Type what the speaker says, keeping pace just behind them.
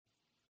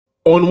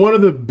On one of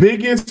the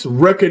biggest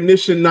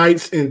recognition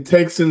nights in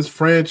Texans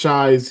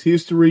franchise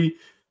history,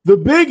 the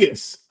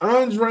biggest,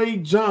 Andre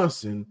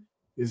Johnson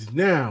is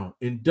now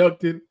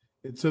inducted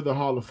into the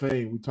Hall of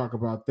Fame. We talk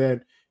about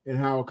that and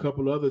how a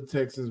couple other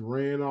Texans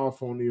ran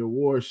off on the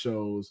award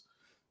shows.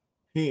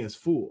 Hands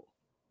full.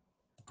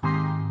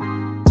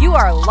 You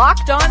are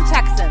Locked On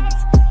Texans,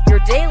 your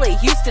daily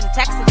Houston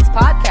Texans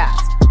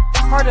podcast,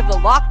 part of the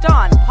Locked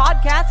On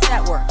Podcast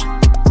Network,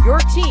 your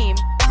team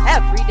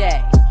every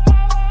day.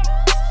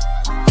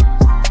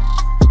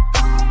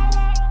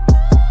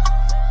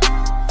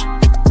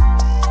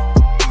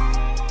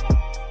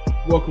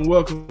 Welcome,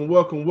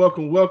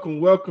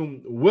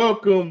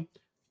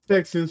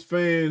 Texans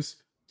fans,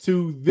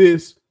 to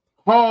this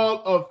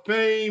Hall of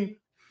Fame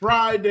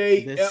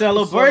Friday The episode.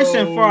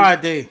 Celebration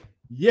Friday.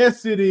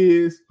 Yes, it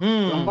is.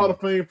 The Hall of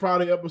Fame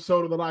Friday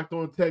episode of the Locked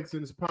On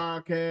Texans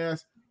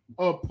podcast,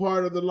 a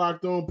part of the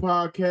Locked On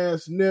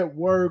Podcast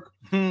Network,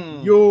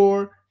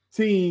 your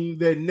team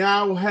that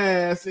now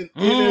has an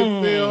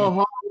NFL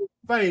Hall of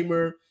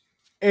Famer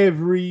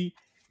every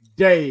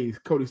day.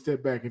 Cody,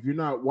 step back. If you're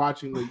not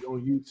watching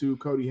on YouTube,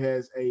 Cody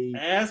has a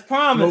As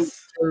promised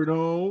shirt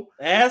on.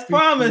 As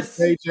promised.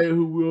 AJ,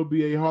 who will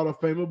be a Hall of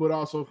Famer, but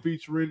also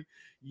featuring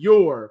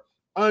your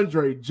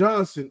Andre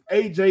Johnson,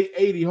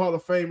 AJ80 Hall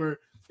of Famer.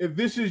 If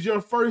this is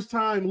your first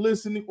time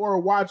listening or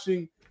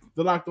watching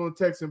the Locked On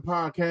Texan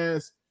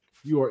podcast,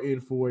 you are in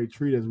for a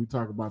treat as we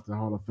talk about the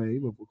Hall of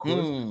Fame, of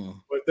course.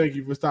 But thank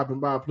you for stopping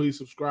by. Please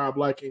subscribe,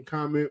 like, and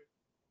comment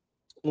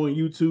on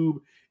YouTube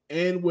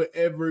and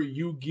wherever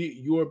you get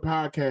your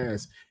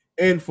podcast.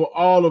 And for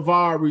all of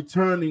our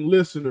returning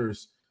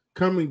listeners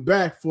coming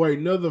back for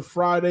another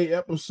Friday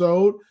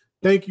episode,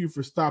 thank you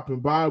for stopping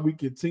by. We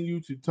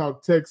continue to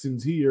talk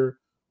Texans here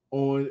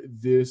on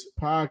this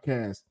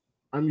podcast.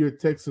 I'm your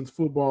Texans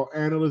football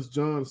analyst,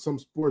 John, some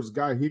sports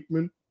guy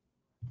Hickman.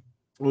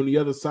 On the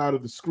other side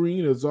of the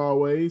screen, as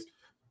always,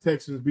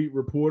 Texans beat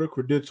reporter,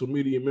 credential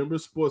media member,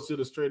 Sports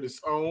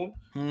Illustrated's own.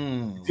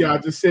 Yeah, I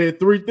just said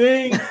three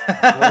things.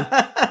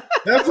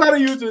 That's how the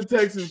Houston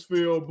Texans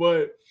feel.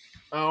 But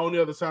on the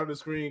other side of the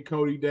screen,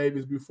 Cody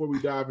Davis. Before we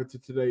dive into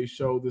today's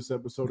show, this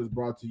episode is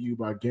brought to you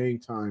by Game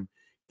Time.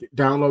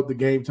 Download the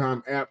Game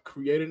Time app,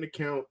 create an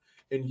account,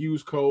 and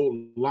use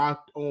code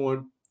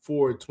LOCKEDON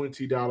for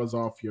 $20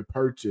 off your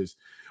purchase.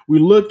 We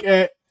look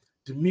at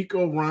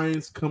DeMeco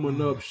Ryans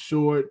coming up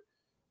short.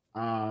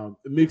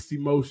 Mixed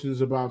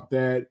emotions about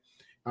that.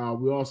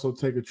 We also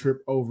take a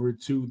trip over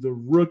to the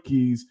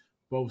rookies,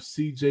 both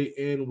CJ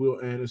and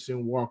Will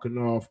Anderson walking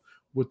off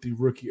with the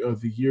Rookie of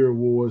the Year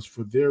awards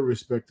for their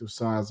respective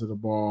sides of the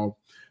ball.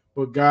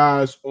 But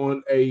guys,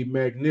 on a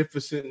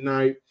magnificent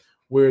night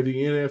where the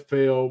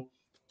NFL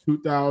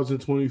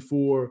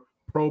 2024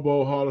 Pro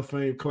Bowl Hall of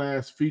Fame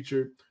class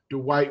featured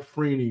Dwight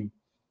Freeney,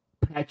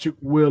 Patrick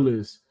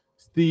Willis,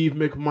 Steve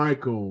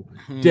McMichael,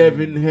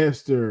 Devin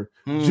Hester,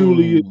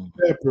 Julius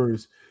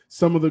Peppers,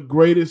 some of the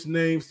greatest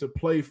names to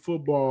play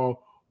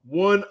football,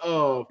 one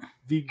of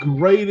the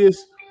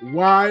greatest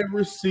wide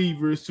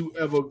receivers to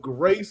ever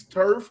grace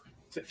turf,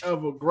 to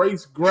ever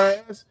grace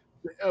grass,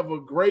 to ever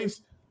grace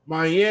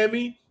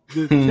Miami,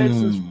 the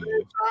Texas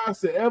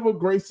franchise to ever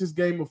grace this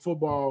game of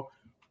football.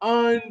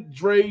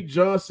 Andre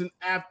Johnson,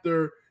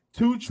 after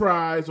two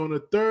tries, on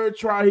the third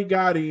try he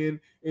got in,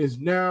 is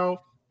now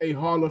a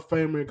Hall of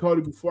Famer. And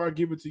Cody, before I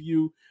give it to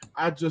you,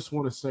 I just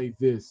want to say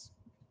this.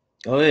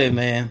 Go ahead,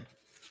 man.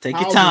 Take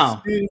your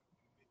time. The city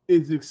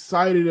is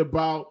excited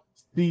about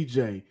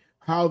CJ.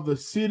 How the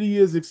city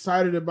is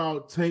excited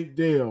about Tank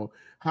Dell.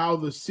 How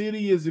the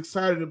city is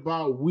excited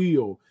about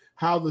Will.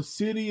 How the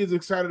city is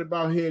excited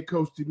about head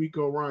coach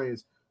DeMeco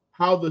Ryans.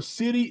 How the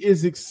city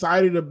is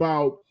excited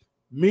about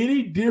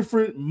many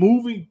different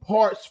moving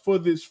parts for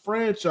this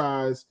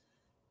franchise.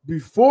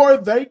 Before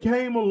they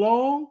came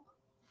along,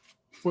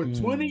 for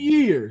 20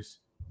 years,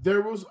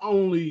 there was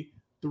only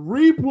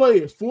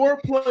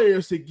four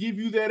players to give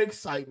you that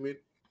excitement.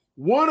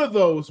 One of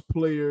those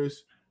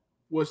players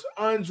was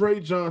Andre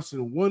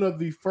Johnson, one of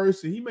the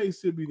first, and he may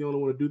still be the only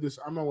one to do this,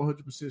 I'm not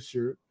 100%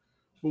 sure,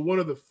 but one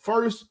of the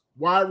first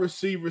wide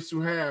receivers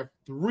to have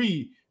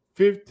three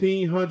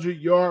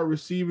 1,500-yard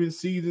receiving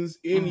seasons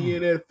in the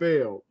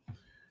NFL.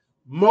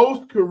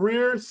 Most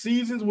career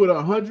seasons with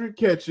 100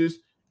 catches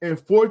and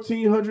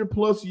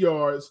 1,400-plus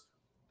yards.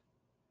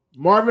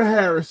 Marvin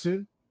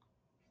Harrison,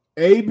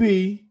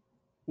 AB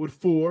with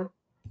 4,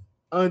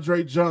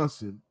 Andre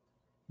Johnson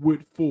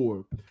with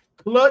 4.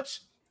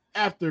 Clutch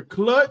after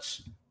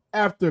clutch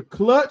after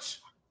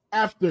clutch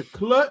after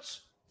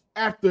clutch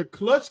after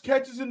clutch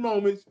catches and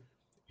moments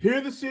here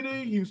in the city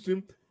of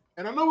Houston.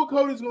 And I know what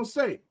Cody's going to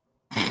say.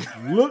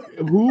 Look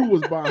who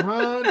was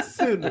behind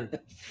center.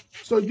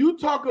 So you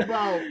talk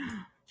about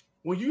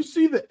when you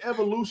see the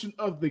evolution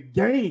of the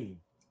game,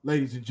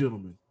 ladies and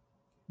gentlemen,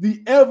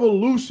 the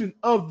evolution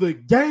of the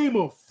game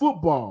of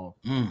football.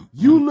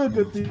 You look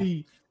at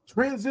the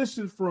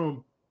transition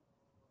from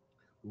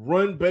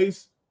run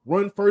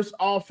first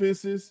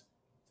offenses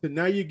to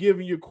now you're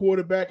giving your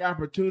quarterback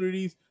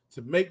opportunities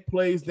to make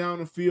plays down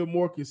the field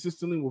more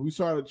consistently, where we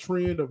saw a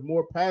trend of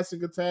more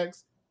passing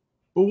attacks.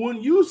 But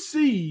when you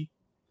see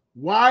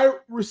wide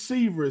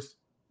receivers,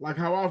 like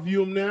how I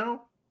view them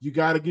now, you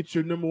got to get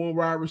your number one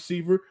wide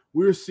receiver.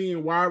 We're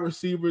seeing wide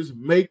receivers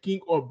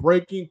making or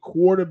breaking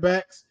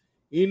quarterbacks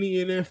in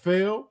the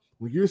NFL.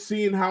 When you're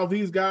seeing how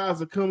these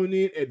guys are coming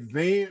in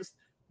advanced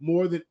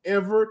more than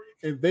ever,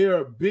 and they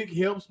are big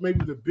helps,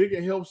 maybe the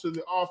bigger helps of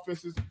the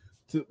offenses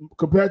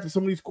compared to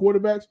some of these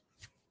quarterbacks.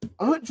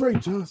 Andre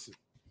Johnson,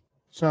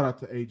 shout out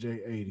to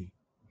AJ80.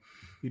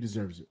 He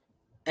deserves it.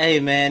 Hey,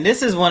 man,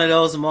 this is one of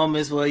those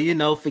moments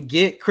where,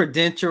 forget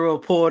credential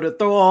reporter,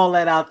 throw all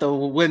that out the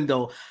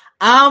window.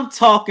 I'm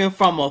talking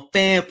from a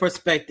fan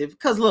perspective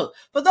because, look,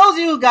 for those of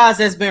you guys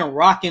that's been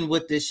rocking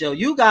with this show,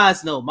 you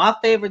guys know my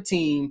favorite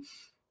team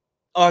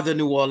are the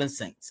New Orleans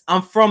Saints.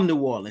 I'm from New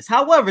Orleans.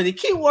 However, the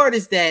key word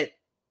is that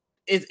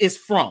it's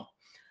from.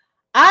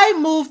 I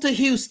moved to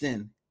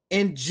Houston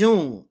in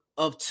June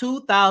of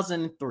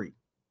 2003.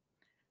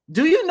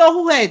 Do you know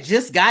who had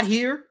just got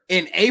here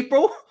in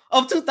April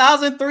of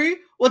 2003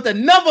 with the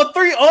number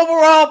 3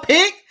 overall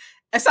pick?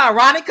 It's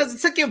ironic because it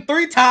took him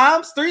 3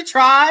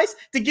 tries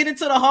to get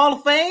into the Hall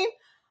of Fame.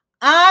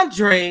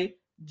 Andre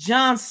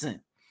Johnson.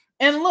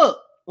 And look,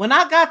 when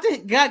I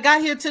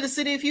got here to the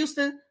city of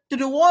Houston, the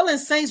New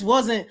Orleans Saints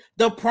wasn't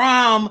the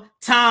prime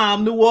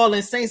time New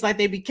Orleans Saints like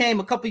they became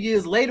a couple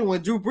years later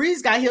when Drew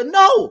Brees got here.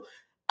 No,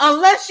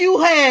 unless you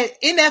had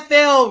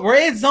NFL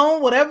Red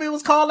Zone, whatever it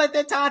was called at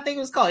that time, I think it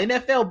was called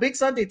NFL Big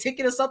Sunday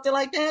Ticket or something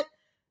like that,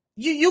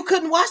 you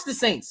couldn't watch the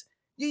Saints.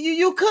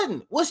 You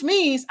couldn't, which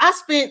means I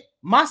spent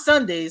my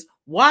Sundays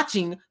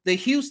watching the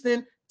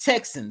Houston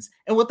Texans.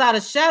 And without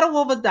a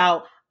shadow of a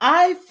doubt,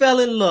 I fell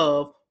in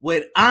love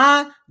with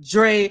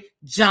Andre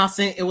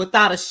Johnson. And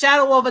without a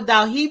shadow of a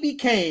doubt, he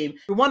became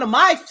one of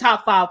my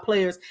top 5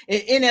 players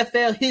in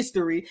NFL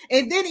history.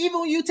 And then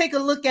even when you take a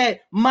look at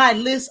my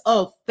list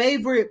of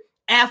favorite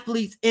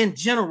athletes in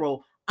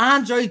general,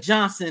 Andre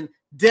Johnson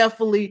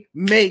definitely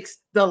makes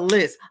the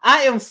list.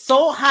 I am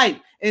so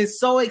hyped and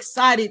so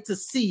excited to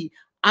see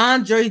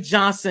Andre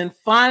Johnson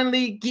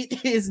finally get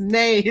his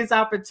name, his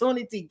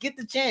opportunity, get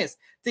the chance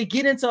to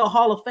get into a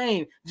Hall of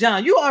Fame.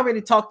 John, you already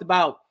talked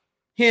about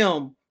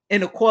him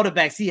and the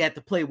quarterbacks he had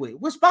to play with,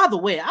 which, by the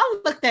way,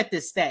 I looked at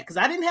this stat because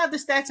I didn't have the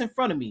stats in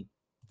front of me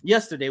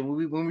yesterday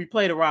when we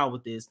played around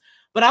with this,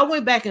 but I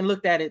went back and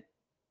looked at it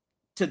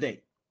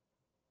today.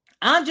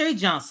 Andre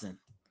Johnson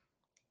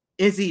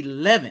is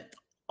 11th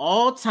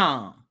all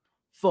time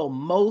for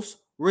most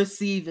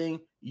receiving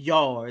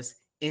yards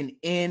in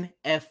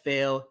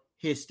NFL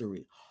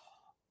history.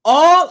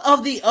 All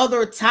of the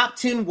other top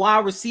 10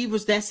 wide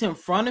receivers that's in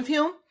front of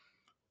him,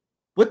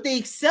 with the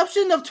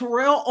exception of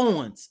Terrell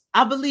Owens,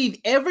 I believe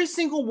every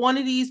single one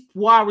of these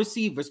wide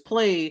receivers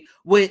played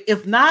with,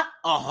 if not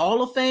a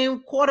Hall of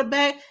Fame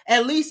quarterback,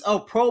 at least a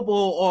Pro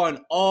Bowl or an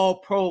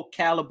all-pro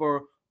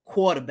caliber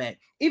quarterback.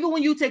 Even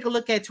when you take a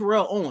look at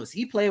Terrell Owens,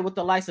 he played with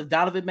the likes of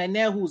Donovan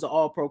McNabb, who was an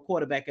all-pro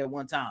quarterback at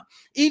one time.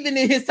 Even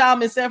in his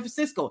time in San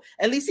Francisco,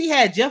 at least he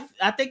had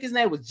I think his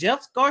name was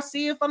Jeff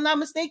Garcia, if I'm not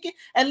mistaken.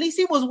 At least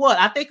he was a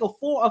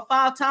 4 or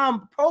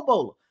 5-time Pro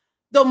Bowler.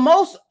 The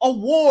most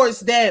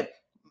awards that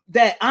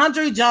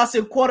Andre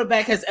Johnson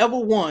quarterback has ever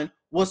won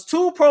was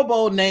 2 Pro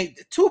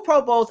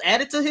Bowls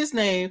added to his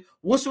name,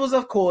 which was,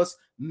 of course,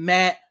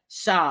 Matt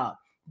Schaub.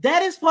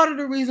 That is part of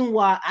the reason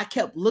why I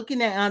kept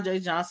looking at Andre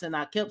Johnson.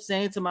 I kept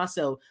saying to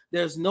myself,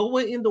 there's no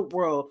way in the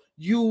world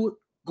you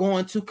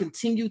going to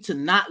continue to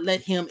not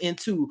let him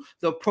into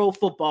the Pro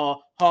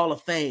Football Hall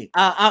of Fame.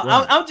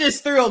 I'm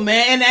just thrilled,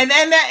 man.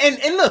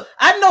 And look,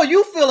 I know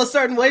you feel a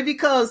certain way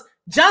because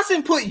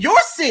Johnson put your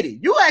city.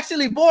 You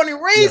actually born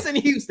and raised in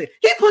Houston.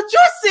 He put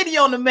your city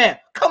on the map.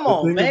 Come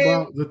on,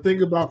 man. The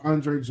thing about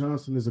Andre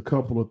Johnson is a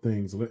couple of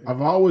things.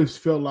 I've always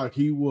felt like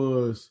he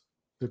was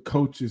the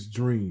coach's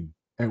dream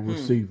at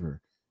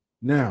receiver.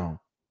 Now,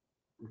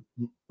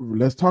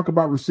 let's talk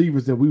about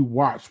receivers that we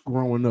watched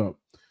growing up.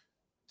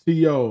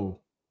 T.O.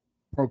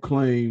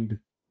 proclaimed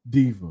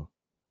diva.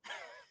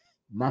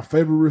 My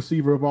favorite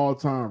receiver of all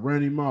time,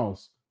 Randy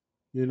Moss,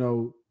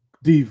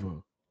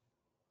 diva.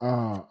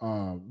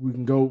 We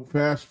can go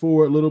fast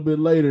forward a little bit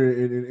later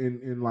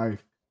in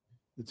life.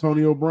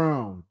 Antonio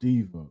Brown,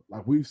 diva.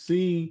 Like, we've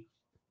seen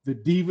the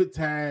diva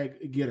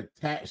tag get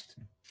attached.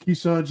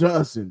 Keyshawn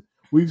Johnson.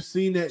 We've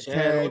seen that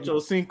Chad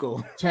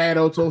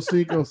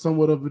Ochocinco,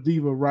 somewhat of a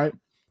diva, right?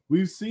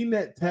 We've seen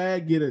that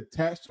tag get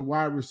attached to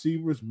wide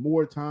receivers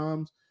more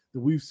times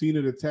than we've seen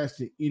it attached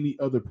to any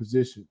other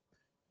position.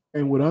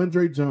 And with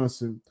Andre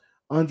Johnson,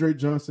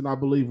 I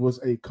believe, was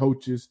a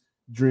coach's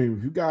dream.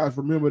 If you guys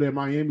remember that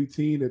Miami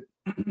team that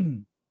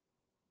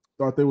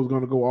thought they was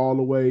going to go all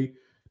the way,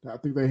 I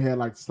think they had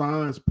like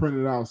signs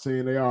printed out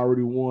saying they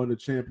already won the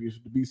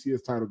championship, the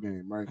BCS title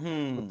game, right?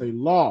 But they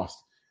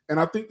lost. And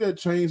I think that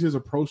changed his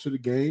approach to the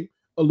game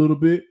a little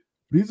bit.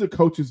 But he's a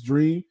coach's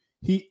dream.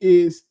 He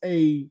is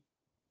a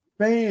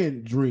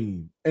fan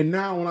dream. And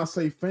now when I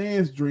say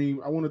fan's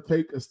dream, I want to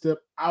take a step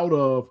out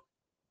of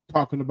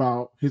talking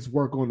about his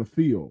work on the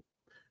field.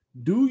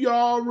 Do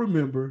y'all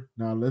remember?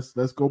 Now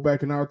let's go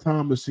back in our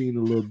time machine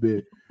a little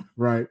bit,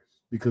 right?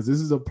 Because this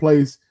is a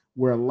place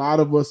where a lot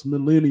of us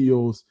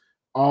millennials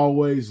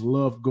always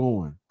love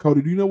going.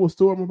 Cody, do you know what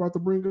store I'm about to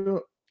bring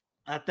up?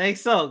 I think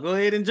so. Go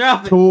ahead and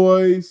drop it.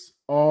 Toys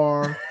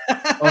R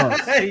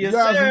Us. Yes, You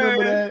guys sir.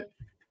 remember that?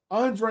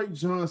 Andre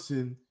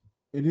Johnson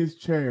and his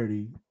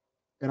charity,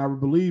 and I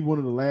believe one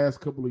of the last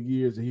couple of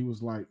years that he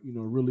was like,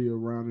 really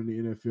around in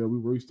the NFL. We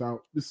reached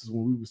out. This is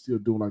when we were still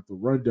doing like the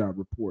rundown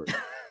report.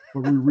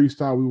 When we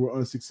reached out, we were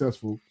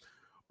unsuccessful.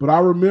 But I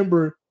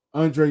remember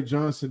Andre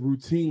Johnson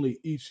routinely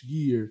each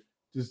year,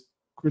 just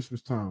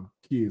Christmas time,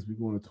 kids, we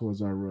going to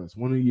Toys R Us.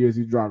 One of the years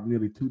he dropped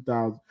nearly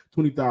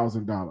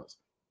 $20,000.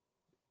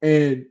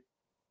 And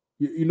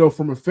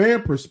from a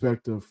fan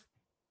perspective,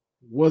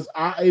 was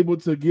I able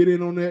to get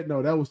in on that?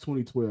 No, that was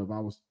 2012. I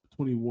was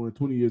 21,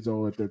 20 years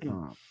old at that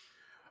time.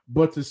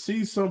 But to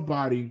see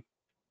somebody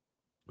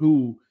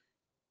who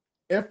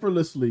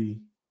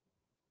effortlessly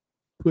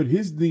put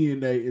his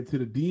DNA into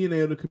the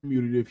DNA of the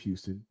community of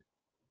Houston,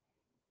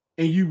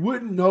 and you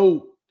wouldn't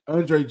know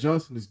Andre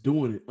Johnson is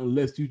doing it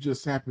unless you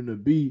just happen to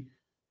be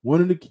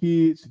one of the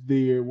kids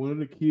there, one of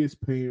the kids'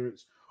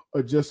 parents,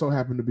 or just so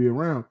happen to be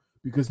around,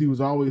 because he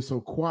was always so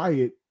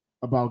quiet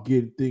about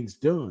getting things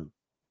done.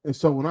 And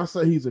so when I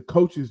say he's a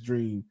coach's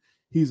dream,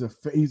 he's a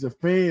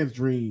fan's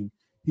dream,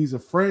 he's a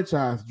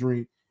franchise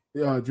dream.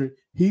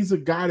 He's a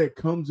guy that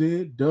comes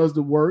in, does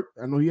the work.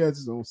 I know he has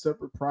his own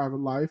separate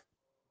private life,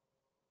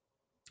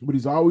 but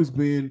he's always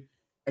been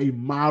a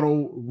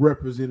model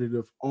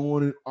representative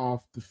on and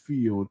off the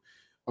field,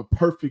 a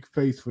perfect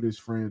face for this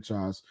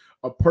franchise,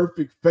 a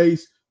perfect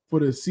face for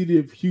the city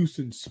of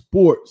Houston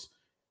sports.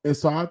 And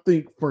so I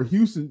think for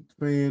Houston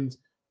fans,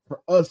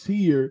 for us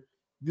here,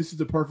 this is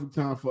the perfect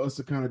time for us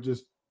to kind of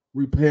just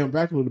repay him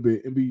back a little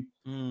bit and be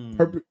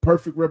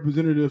perfect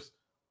representatives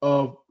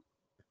of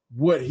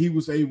what he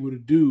was able to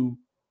do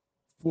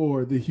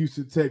for the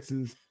Houston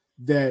Texans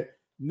that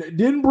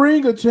didn't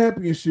bring a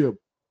championship,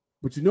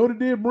 but you know what it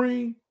did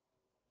bring?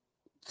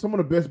 Some of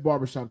the best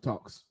barbershop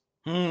talks.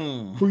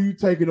 Who you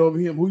taking over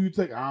him? Who you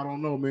take? I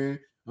don't know, man.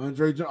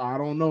 Andre Johnson, I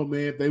don't know,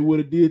 man. If they would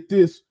have did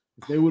this,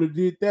 if they would have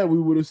did that, we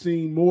would have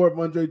seen more of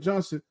Andre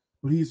Johnson.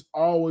 But he's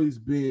always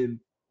been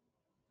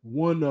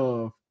one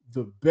of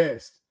the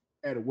best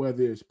at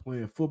whether it's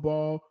playing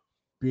football,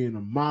 being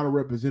a model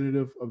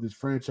representative of this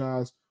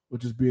franchise, or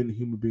just being a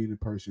human being in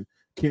person.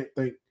 Can't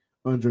thank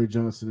Andre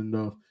Johnson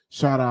enough.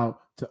 Shout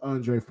out to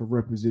Andre for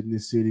representing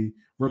this city,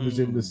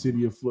 representing the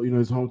city of Florida,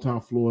 his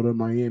hometown, Florida,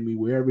 Miami,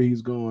 wherever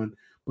he's going,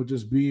 but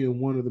just being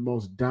one of the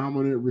most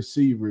dominant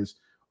receivers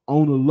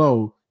on the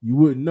low. You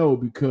wouldn't know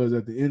because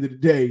at the end of the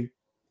day,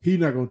 he's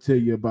not going to tell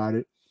you about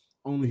it.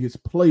 Only his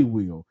play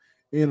will.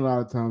 And a lot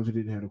of times he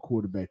didn't have a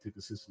quarterback to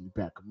consistently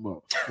back him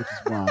up, which is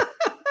why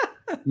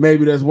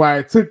maybe that's why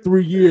it took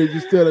 3 years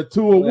instead of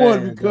 2 or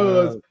 1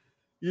 because,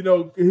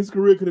 his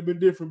career could have been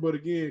different. But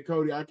again,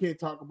 Cody, I can't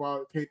thank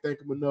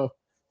him enough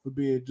for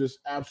being just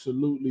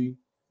absolutely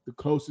the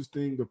closest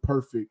thing to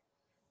perfect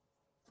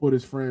for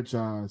this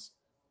franchise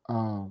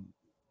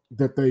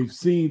that they've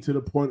seen to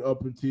the point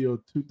up until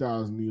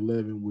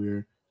 2011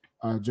 where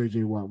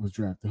J.J. Watt was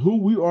drafted, who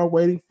we are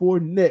waiting for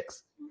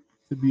next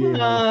to be a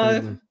Hall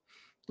of Famer.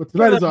 But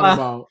tonight is all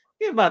about...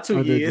 Give about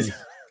 2 years.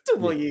 2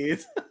 more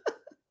years.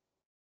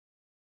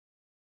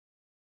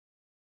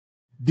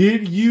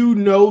 Did you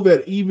know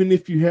that even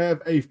if you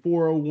have a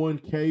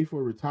 401k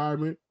for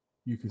retirement,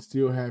 you can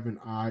still have an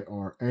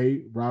IRA?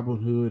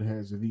 Robinhood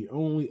has the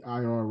only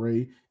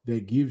IRA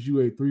that gives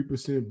you a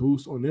 3%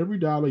 boost on every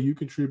dollar you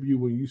contribute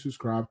when you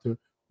subscribe to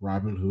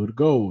Robinhood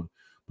Gold.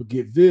 But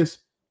get this,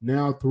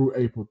 now through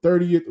April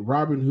 30th,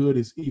 Robinhood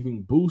is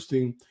even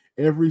boosting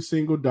every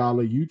single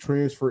dollar you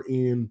transfer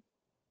in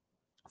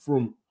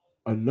from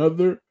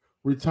another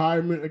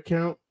retirement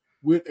account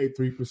with a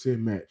 3%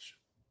 match.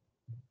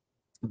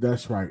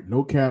 That's right.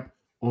 No cap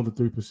on the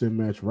 3%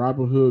 match.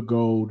 Robinhood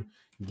Gold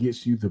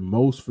gets you the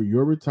most for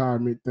your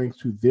retirement thanks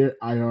to their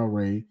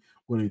IRA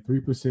with a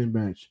 3%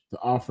 match. The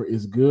offer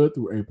is good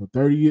through April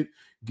 30th.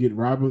 Get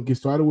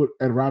started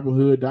at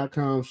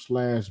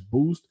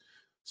Robinhood.com/boost.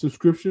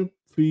 Subscription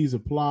fees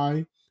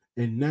apply.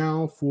 And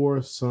now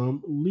for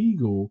some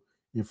legal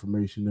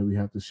information that we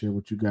have to share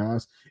with you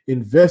guys.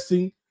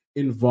 Investing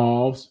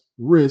involves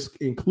risk,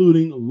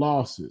 including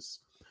losses.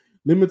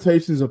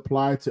 Limitations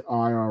apply to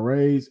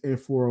IRAs and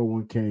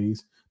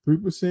 401ks.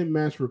 3%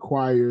 match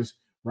requires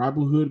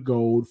Robinhood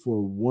Gold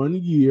for 1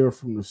 year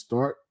from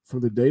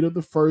the date of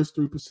the first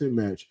 3%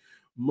 match.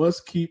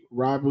 Must keep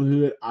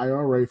Robinhood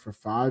IRA for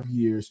 5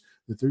 years.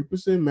 The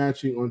 3%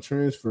 matching on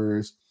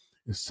transfers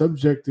is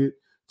subjected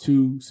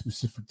to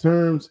specific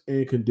terms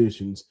and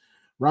conditions.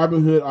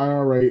 Robinhood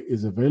IRA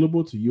is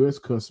available to U.S.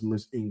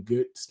 customers in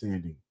good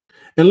standing.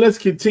 And let's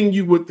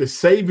continue with the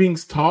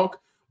savings talk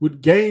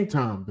with Game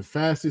Time, the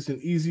fastest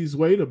and easiest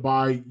way to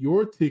buy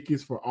your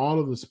tickets for all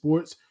of the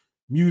sports,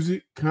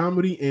 music,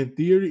 comedy, and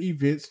theater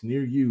events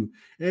near you.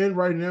 And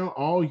right now,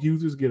 all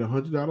users get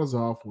 $100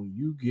 off when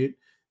you get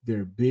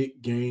their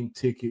big game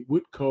ticket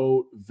with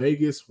code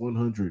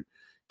Vegas100.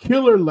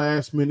 killer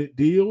last-minute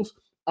deals,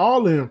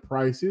 all-in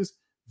prices,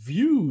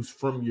 views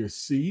from your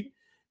seat,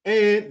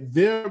 and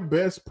their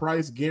best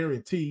price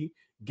guarantee.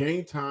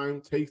 Game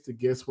Time takes the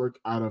guesswork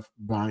out of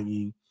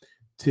buying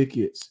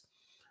tickets.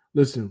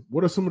 Listen,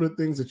 what are some of the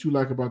things that you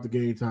like about the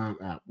Game Time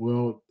app?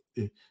 Well,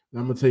 I'm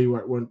gonna tell you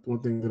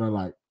one thing that I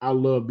like. I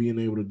love being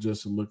able to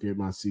just look at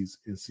my seats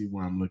and see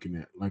where I'm looking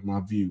at, like my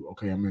view.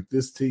 Okay, I'm at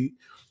this seat.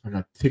 I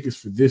got tickets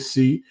for this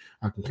seat.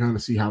 I can kind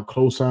of see how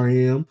close I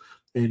am,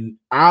 and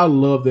I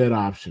love that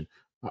option.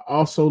 I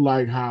also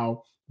like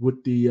how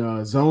with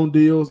the zone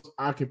deals,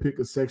 I can pick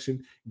a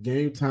section.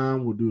 Game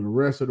Time will do the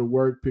rest of the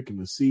work, picking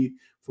the seat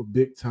for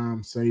big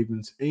time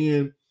savings.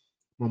 And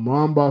my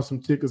mom bought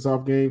some tickets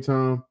off Game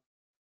Time.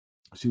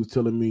 She was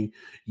telling me,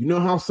 you know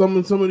how some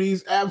of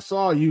these apps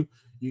are. You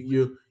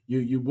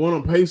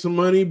want to pay some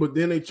money, but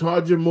then they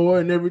charge you more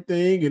and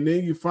everything, and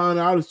then you find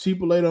out it's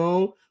cheaper later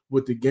on.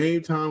 With the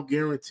Game Time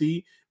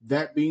guarantee,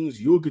 that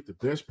means you'll get the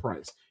best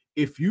price.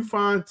 If you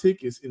find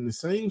tickets in the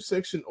same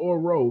section or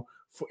row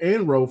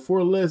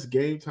for less,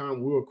 Game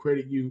Time will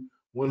credit you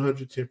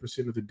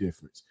 110% of the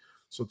difference.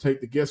 So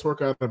take the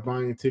guesswork out of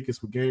buying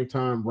tickets with Game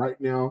Time right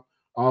now.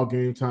 All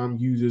Game Time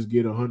users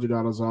get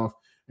 $100 off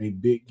a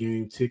big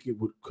game ticket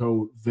with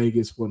code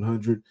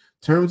Vegas100.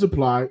 Terms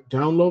apply.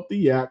 Download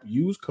the app.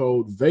 Use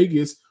code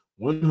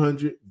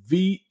Vegas100,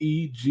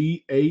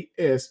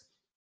 VEGAS,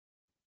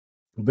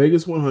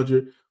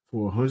 Vegas100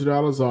 for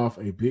 $100 off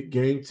a big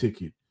game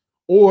ticket.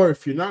 Or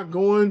if you're not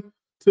going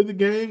to the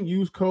game,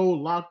 use code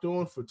Locked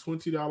On for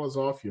 $20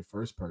 off your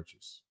first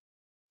purchase.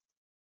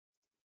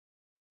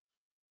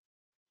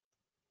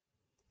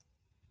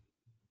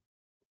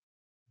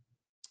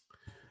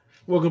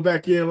 Welcome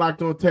back in,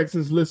 Locked On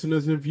Texans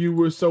listeners and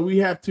viewers. So we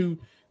have to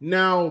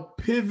now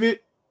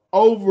pivot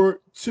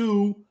over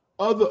to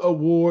other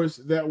awards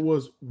that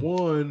was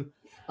won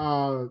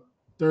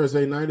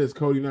Thursday night, as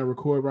Cody and I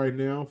record right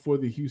now, for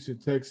the Houston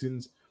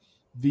Texans.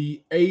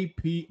 The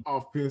AP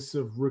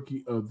Offensive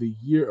Rookie of the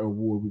Year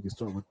award. We can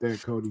start with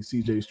that, Cody.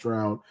 CJ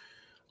Stroud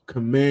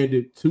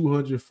commanded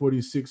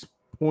 246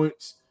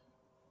 points.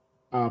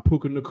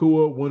 Puka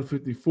Nacua,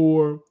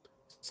 154.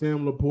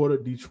 Sam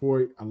Laporta,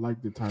 Detroit. I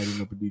like the tight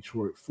end up in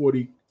Detroit.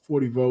 40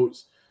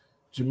 votes.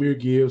 Jahmyr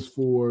Gibbs,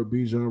 4.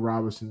 Bijan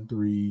Robinson,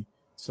 3.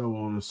 So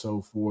on and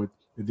so forth.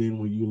 And then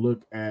when you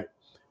look at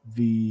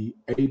the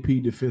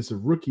AP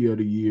Defensive Rookie of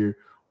the Year,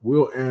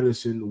 Will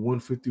Anderson,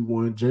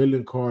 151.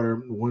 Jalen Carter,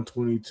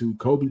 122.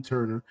 Kobe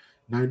Turner,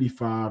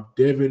 95.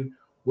 Devin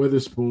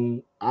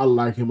Witherspoon, I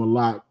like him a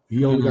lot.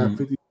 He only got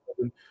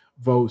 57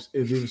 votes,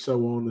 and then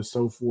so on and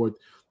so forth.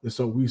 And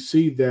so we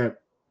see that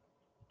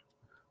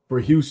for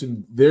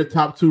Houston, their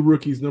top two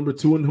rookies, number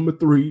 2 and number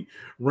 3,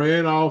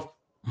 ran off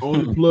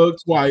on the plug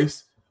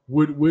twice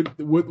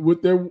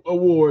with their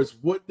awards.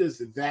 What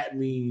does that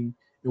mean,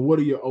 and what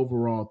are your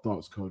overall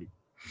thoughts, Cody?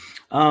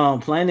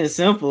 Plain and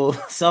simple,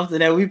 something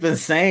that we've been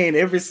saying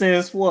ever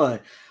since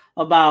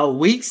about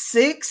week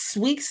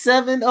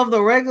 7 of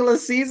the regular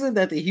season,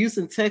 that the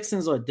Houston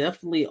Texans are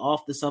definitely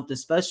off to something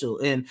special.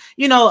 And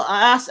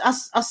I've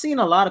seen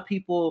a lot of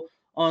people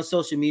on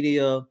social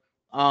media,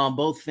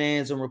 both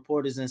fans and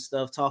reporters and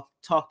stuff,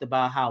 talked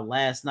about how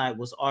last night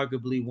was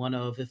arguably one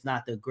of, if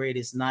not the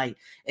greatest night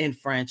in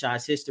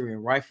franchise history,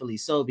 and rightfully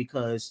so,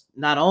 because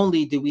not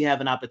only did we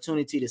have an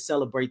opportunity to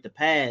celebrate the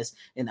past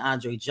in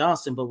Andre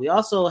Johnson, but we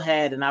also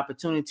had an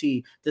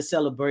opportunity to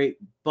celebrate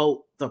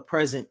both the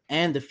present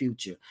and the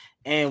future.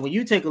 And when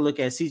you take a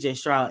look at CJ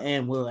Stroud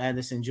and Will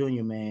Anderson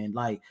Jr., man,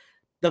 like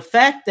the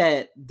fact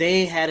that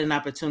they had an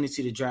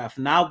opportunity to draft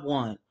not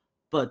 1,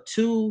 but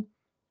 2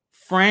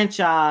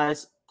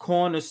 franchise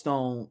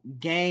cornerstone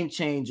game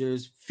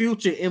changers,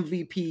 future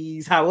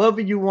MVPs, however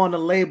you want to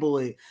label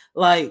it.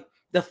 Like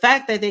the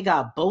fact that they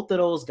got both of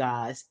those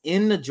guys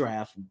in the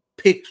draft,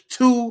 picked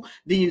 2,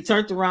 then you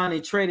turned around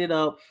and traded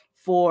up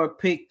for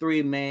pick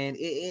 3, man.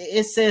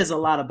 It says a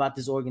lot about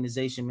this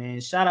organization,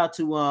 man. Shout out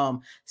to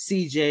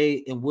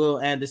CJ and Will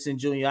Anderson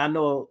Jr. I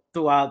know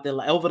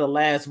over the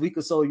last week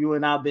or so, you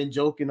and I have been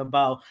joking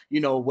about,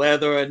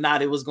 whether or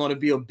not it was going to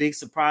be a big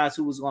surprise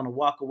who was going to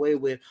walk away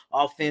with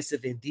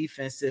offensive and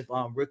defensive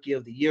rookie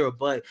of the year.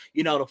 But,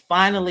 to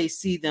finally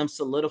see them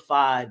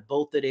solidified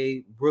both of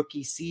their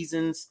rookie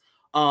seasons,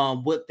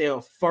 with their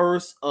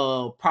first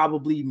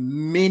probably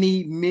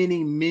many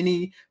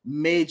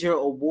major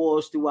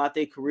awards throughout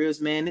their careers,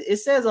 man. It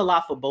says a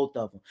lot for both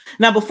of them.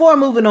 Now, before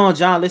moving on,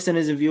 John,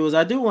 listeners and viewers,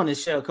 I do want to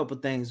share a couple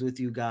things with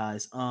you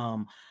guys.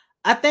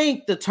 I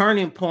think the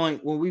turning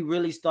point when we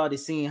really started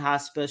seeing how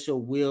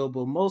special Will,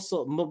 but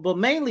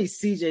mainly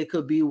CJ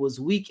could be, was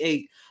week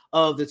 8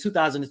 of the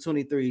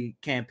 2023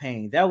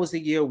 campaign. That was the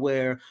year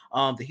where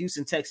the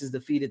Houston Texans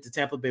defeated the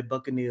Tampa Bay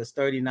Buccaneers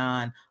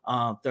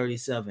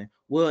 39-37.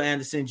 Will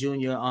Anderson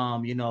Jr.,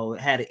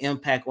 had an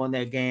impact on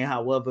that game.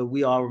 However,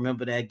 we all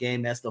remember that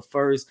game as the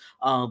first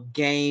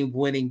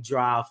game-winning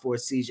drive for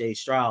CJ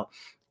Stroud.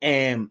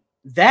 And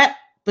that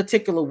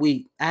particular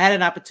week, I had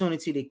an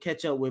opportunity to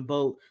catch up with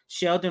both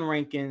Sheldon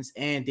Rankins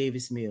and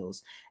Davis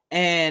Mills.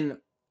 And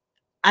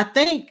I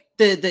think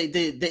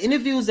the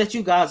interviews that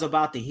you guys are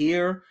about to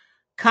hear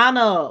kind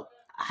of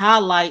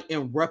highlight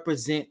and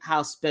represent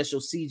how special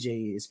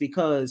CJ is,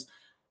 because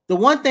the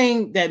one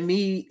thing that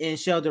me and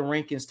Sheldon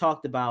Rankins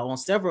talked about on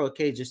several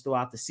occasions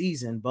throughout the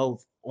season,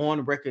 both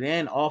on record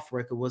and off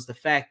record, was the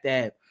fact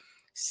that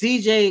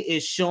CJ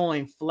is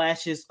showing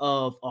flashes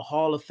of a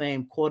Hall of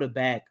Fame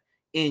quarterback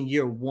in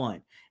year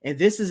one. And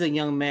this is a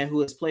young man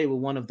who has played with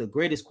one of the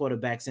greatest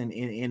quarterbacks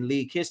in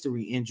league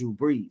history, in Drew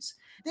Brees.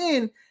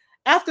 Then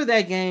after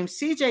that game,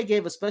 CJ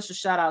gave a special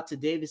shout out to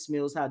Davis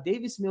Mills, how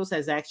Davis Mills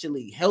has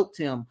actually helped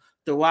him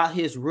throughout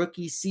his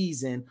rookie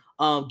season,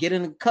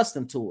 getting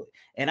accustomed to it.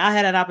 And I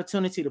had an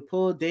opportunity to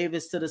pull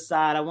Davis to the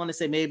side. I want to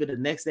say maybe the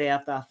next day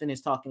after I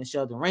finished talking to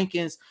Sheldon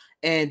Rankins.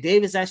 And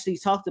Davis actually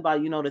talked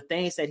about, the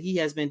things that he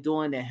has been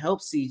doing to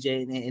help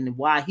CJ and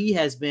why he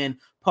has been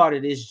part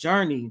of this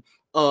journey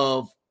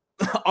of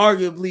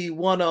arguably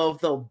one of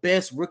the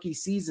best rookie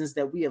seasons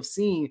that we have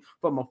seen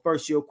from a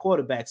first-year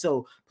quarterback.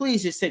 So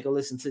please just take a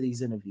listen to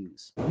these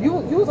interviews. You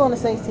was on the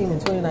Saints team in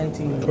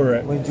 2019.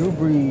 Correct. When Drew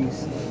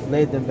Brees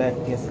led them back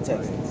against the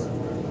Texans.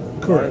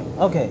 Correct. Right?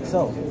 Okay,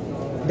 so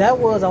that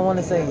was, I want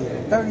to say,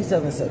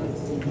 37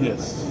 seconds.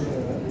 Yes.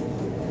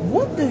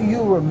 What do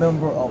you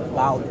remember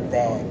about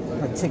that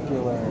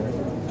particular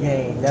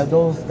game?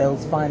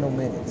 Those final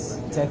minutes.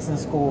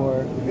 Texans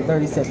scored,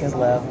 30 seconds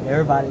left.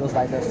 Everybody was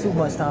like, "That's too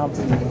much time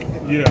to leave."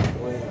 Yeah.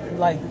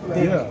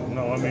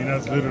 No, I mean,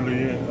 that's literally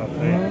it, I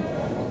think.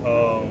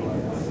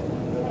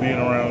 Being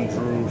around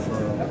Drew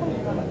for,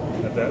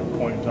 at that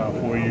point in time,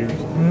 4 years,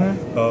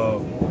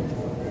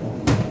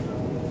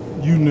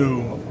 you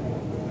knew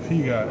if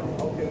he got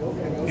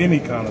any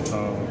kind of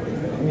time,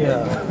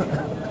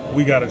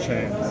 we got a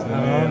chance.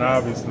 And then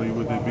obviously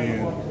with it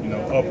being,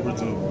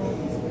 upwards of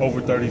over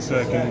 30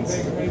 seconds,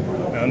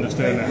 and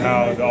understanding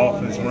how the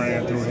offense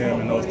ran through him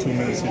in those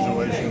 2-minute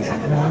situations,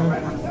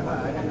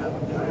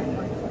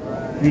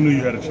 you knew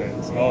you had a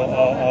chance.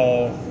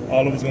 All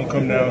it was going to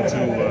come down to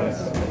was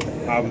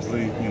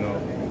obviously,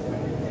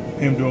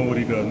 him doing what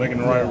he does, making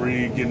the right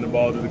read, getting the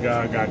ball to the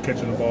guy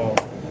catching the ball,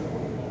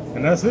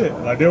 and that's it.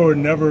 Like, there were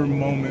never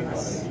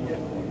moments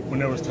when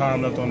there was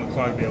time left on the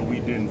clock that we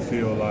didn't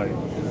feel like,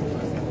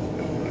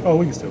 oh,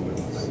 we can still win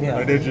this. Yeah.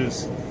 Like,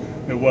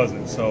 it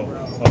wasn't. So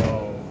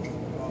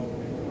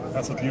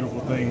that's a beautiful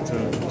thing to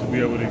be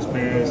able to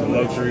experience, a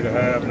luxury to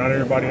have. Not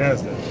everybody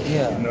has that.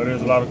 Yeah.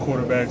 There's a lot of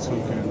quarterbacks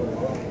who can,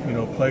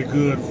 play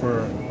good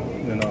for,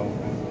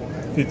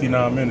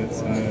 59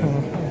 minutes, and then,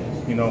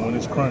 when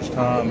it's crunch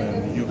time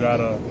and you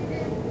gotta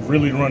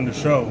really run the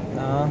show,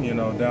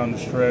 down the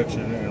stretch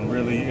and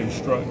really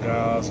instruct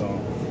guys on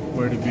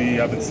where to be.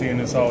 I've been seeing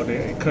this all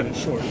day. Hey, cut it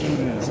short, do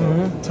this,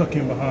 tuck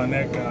in behind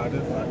that guy.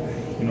 Just like,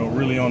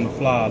 really on the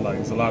fly. Like,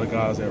 there's a lot of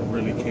guys that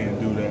really can't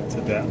do that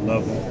to that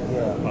level.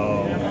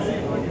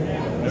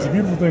 It's a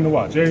beautiful thing to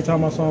watch. Every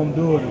time I saw him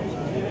do it,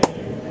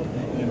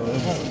 it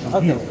was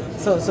okay. beautiful.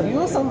 So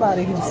you're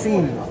somebody who's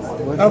seen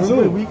this.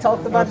 Absolutely. We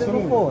talked about this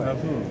before.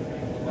 Absolutely.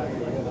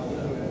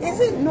 Is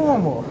it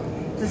normal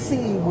to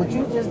see what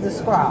you just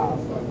described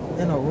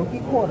in a rookie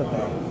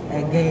quarterback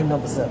at game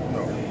number 7?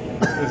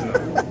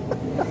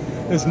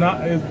 It's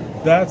not.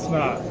 That's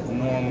not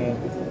normal.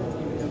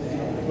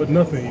 But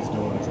nothing he's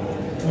doing is normal.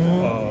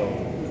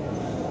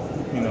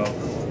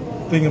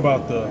 Think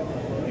about the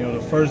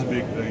first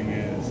big thing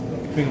is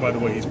think about the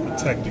way he's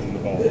protecting the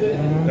ball.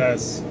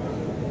 That's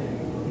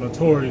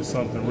notorious,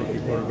 something rookie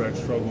quarterbacks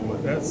struggle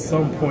with at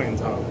some point in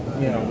time.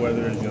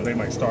 Whether it's, they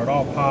might start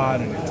off hot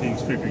and the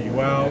teams figure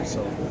you out,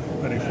 so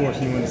they force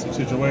you into some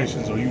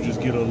situations, or you just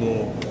get a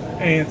little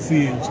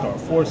antsy and you start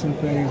forcing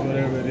things,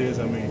 whatever it is.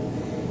 I mean,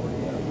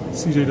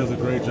 CJ does a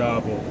great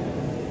job of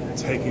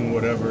taking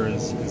whatever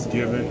is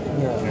given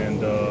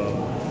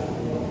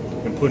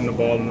and putting the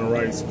ball in the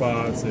right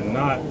spots and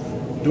not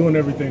doing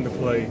everything to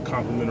play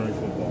complimentary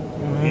football.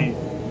 He,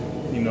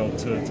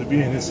 to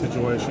be in his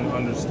situation,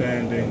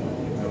 understanding,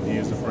 he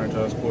is the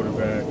franchise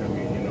quarterback. I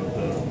mean,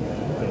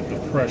 the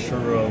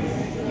pressure of,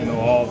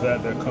 all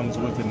that comes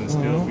with it, and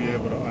still be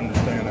able to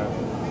understand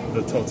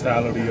the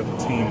totality of the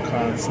team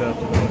concept,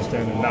 and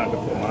understanding not to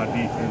put my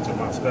defense or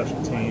my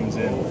special teams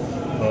in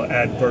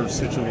adverse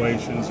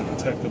situations and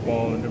protect the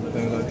ball and different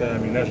things like that. I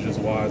mean, that's just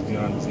wise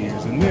beyond his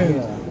years. And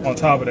then on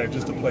top of that,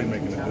 just the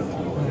playmaking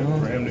ability.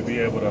 For him to be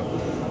able to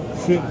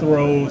fit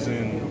throws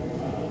in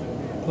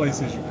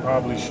places you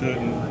probably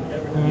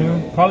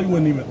shouldn't, probably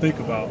wouldn't even think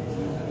about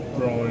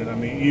throwing it. I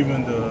mean,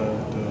 even the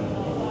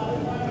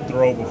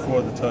throw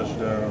before the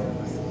touchdown,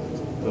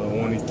 the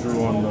one he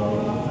threw on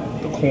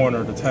the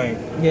corner, the tank.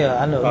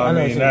 Yeah, I know. I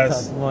mean,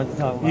 that's what you're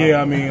talking about.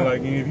 Yeah, I mean,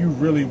 like, if you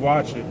really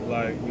watch it,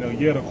 like,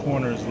 the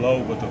corner is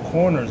low, but the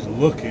corner's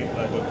looking.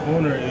 Like, the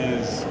corner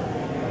is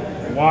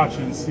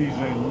watching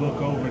CJ look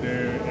over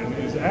there and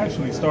is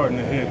actually starting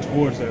to head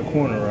towards that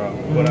corner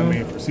route. But I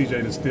mean, for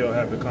CJ to still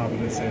have the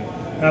confidence in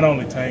not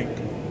only Tank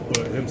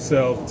but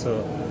himself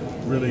to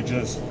really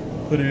just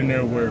put it in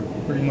there where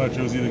pretty much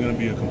it was either going to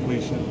be a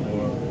completion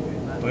or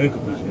an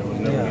incompletion. There was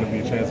never going to be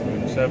a chance of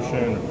an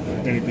interception or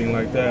anything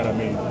like that. I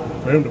mean,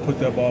 for him to put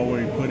that ball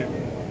where he put it,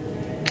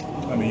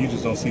 I mean, you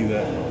just don't see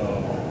that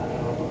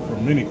for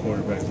many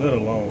quarterbacks, let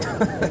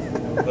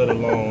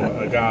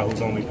alone a guy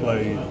who's only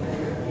played,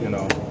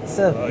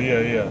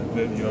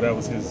 that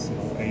was his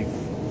eighth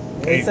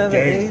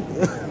game,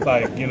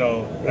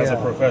 as a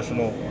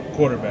professional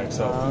quarterback.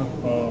 So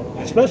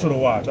it's special to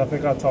watch. I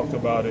think I talked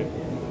about it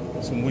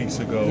some weeks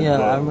ago. Yeah,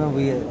 I remember.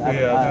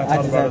 I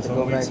talked about it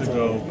some weeks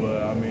ago.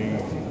 But I mean,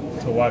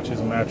 to watch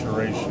his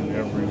maturation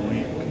every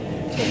week,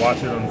 to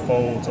watch it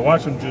unfold, to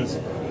watch him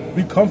just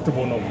be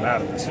comfortable no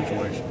matter the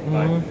situation.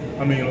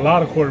 A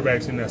lot of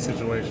quarterbacks in that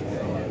situation.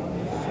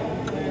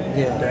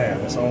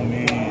 Damn, it's on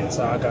me. And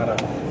so I gotta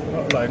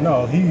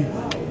no,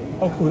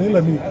 cool. They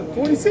let me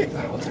 46.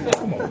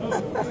 Come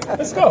on,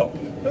 let's go.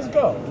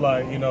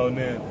 And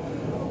then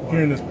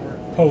hearing this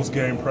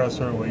post-game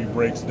presser where he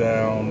breaks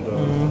down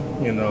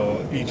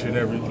each and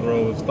every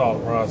throw, his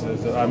thought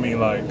process.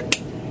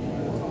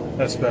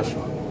 That's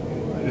special.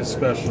 It's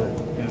special.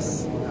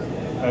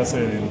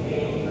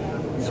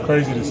 It's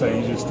crazy to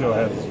say he just still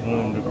has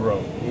room to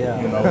grow.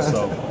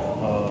 So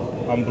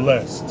I'm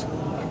blessed.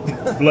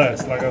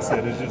 Like I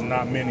said, there's just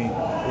not many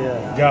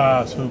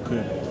guys who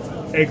could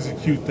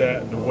execute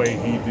that the way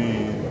he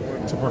did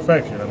to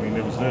perfection.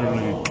 It was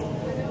literally,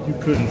 you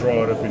couldn't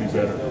draw it up any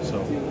better.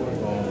 So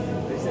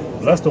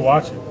blessed to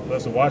watch it.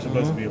 Blessed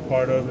to be a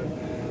part of it.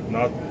 And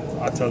I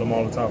tell them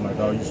all the time,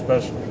 oh, you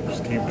special.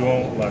 Just keep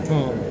doing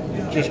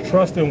just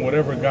trust in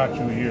whatever got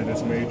you here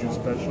that's made you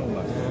special.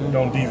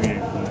 Don't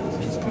deviate from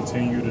it. Just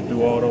continue to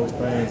do all those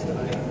things.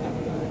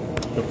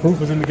 The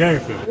proof is in the game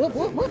film.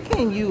 What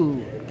can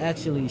you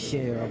actually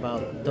share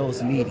about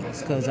those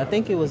meetings? Because I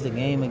think it was the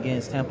game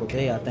against Tampa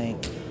Bay. I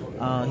think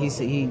he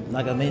said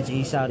like I mentioned,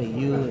 he shouted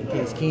you and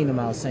Case Keenum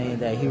out saying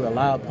that he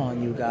relied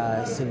upon you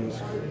guys to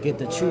get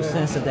the true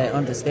sense of that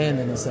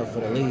understanding and stuff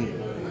for the league.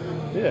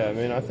 Yeah,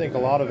 I think a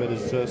lot of it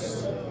is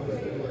just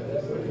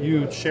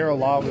you share a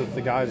lot with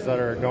the guys that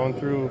are going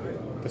through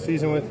the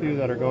season with you,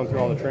 that are going through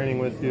all the training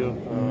with you.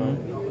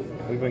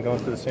 We've been going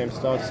through the same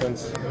stuff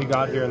since he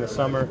got here in the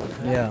summer.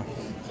 Yeah.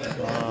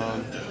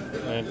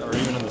 Or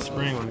even in the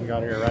spring when he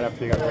got here, right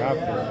after he got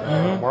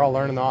drafted. We're all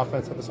learning the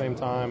offense at the same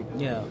time.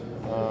 Yeah.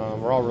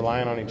 We're all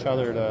relying on each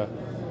other to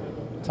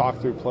talk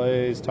through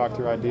plays, talk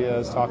through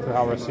ideas, talk through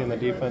how we're seeing the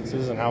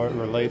defenses and how it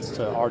relates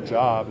to our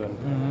job. And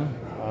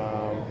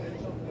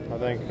I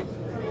think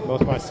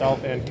both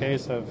myself and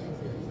Case have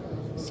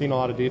seen a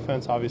lot of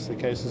defense. Obviously,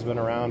 Case has been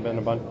around,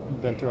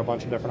 been through a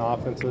bunch of different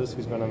offenses.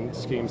 He's been in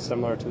schemes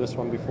similar to this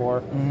one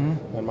before.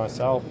 And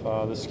myself,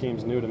 this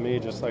scheme's new to me,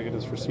 just like it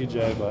is for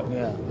CJ. But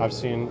I've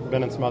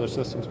been in some other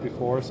systems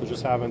before, so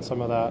just having some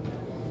of that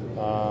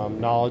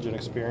knowledge and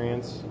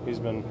experience. He's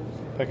been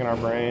picking our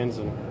brains,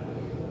 and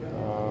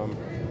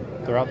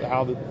throughout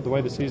the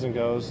way the season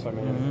goes,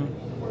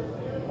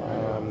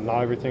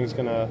 not everything's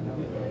going to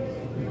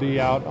be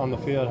out on the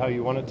field how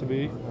you want it to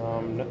be.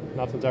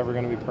 Nothing's ever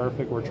going to be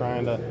perfect. We're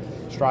trying to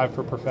strive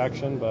for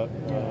perfection, but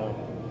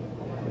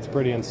it's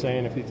pretty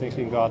insane if you think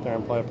you can go out there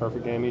and play a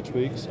perfect game each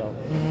week. So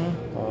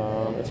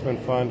it's been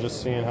fun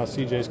just seeing how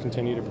CJ's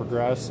continue to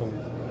progress, and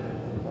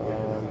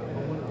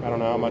I don't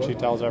know how much he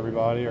tells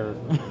everybody or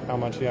how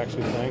much he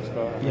actually thinks,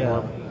 but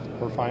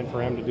we're fighting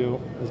for him to do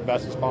as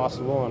best as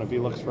possible, and if he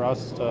looks for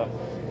us to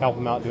help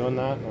him out doing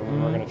that,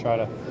 and we're going to try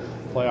to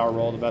play our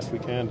role the best we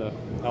can to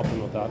help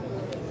him with that.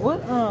 What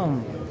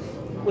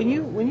when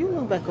you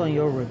look back on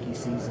your rookie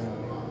season,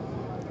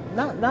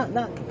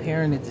 not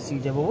comparing it to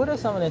CJ, but what are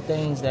some of the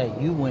things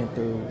that you went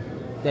through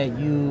that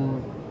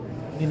you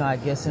I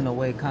guess in a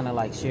way kind of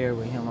like share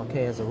with him?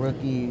 Okay, as a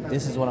rookie,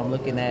 this is what I'm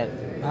looking at,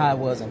 how I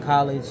was in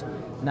college,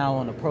 now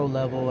on the pro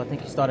level. I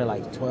think you started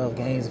like 12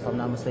 games if I'm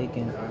not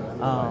mistaken.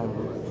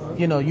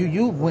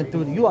 You went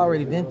through, you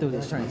already been through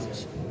this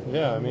transition.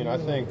 Yeah, I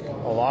think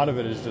a lot of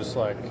it is just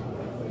like,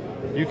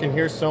 you can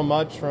hear so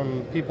much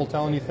from people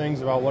telling you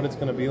things about what it's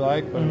going to be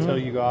like, but until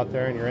you go out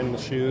there and you're in the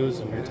shoes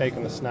and you're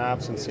taking the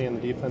snaps and seeing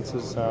the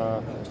defenses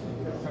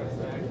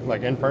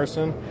in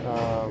person,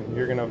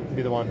 you're going to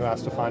be the one who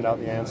has to find out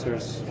the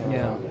answers.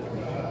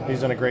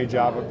 He's done a great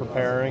job of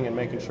preparing and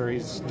making sure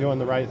he's doing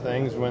the right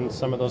things when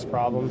some of those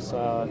problems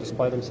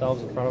display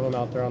themselves in front of him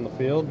out there on the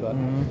field. But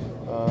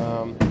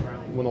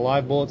when the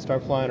live bullets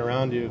start flying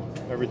around you,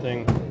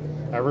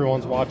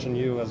 everyone's watching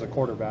you as a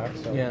quarterback.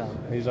 So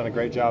he's done a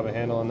great job of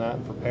handling that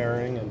and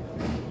preparing, and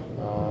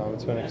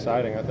it's been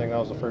exciting. I think that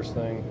was the first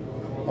thing.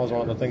 That was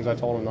one of the things I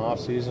told him in the off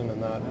season,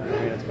 and that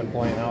it's been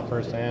playing out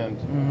firsthand.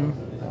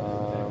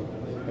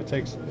 It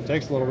takes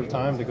a little bit of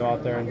time to go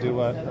out there and do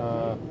what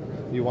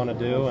you want to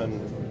do and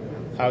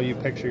how you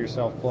picture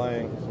yourself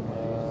playing.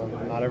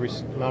 Not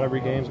every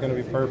game's going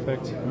to be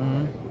perfect.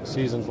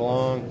 Season's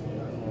long,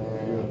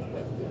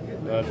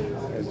 but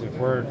if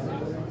we're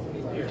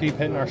keep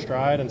hitting our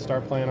stride and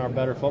start playing our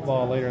better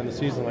football later in the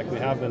season like we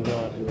have been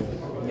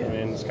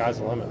doing, the sky's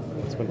the limit.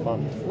 It's been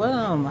fun.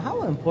 Well,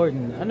 how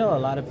important, I know a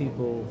lot of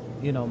people,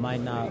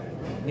 might not,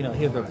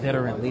 hear the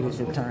veteran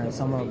leadership term,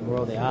 some of them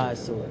roll their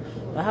eyes to it,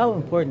 but how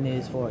important it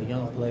is for a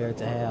young player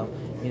to have,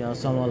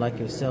 someone like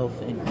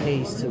yourself in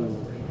pace to,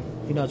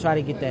 try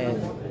to get that,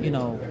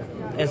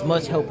 as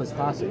much help as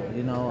possible,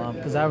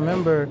 because I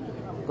remember,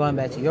 going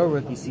back to your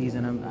rookie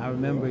season, I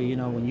remember,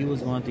 when you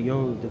was going through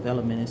your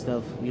development and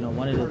stuff,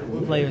 one of the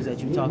players that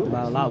you talked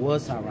about a lot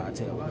was Tyrod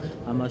Taylor.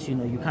 How much,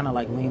 you kind of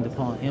like leaned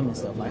upon him and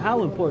stuff. Like,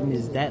 how important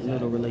is that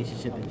little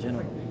relationship in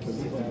general?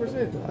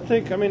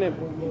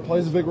 It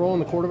plays a big role in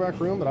the quarterback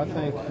room, but I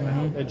think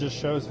it just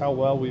shows how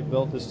well we've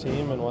built this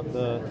team and what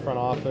the front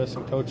office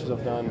and coaches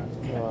have done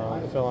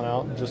filling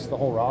out just the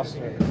whole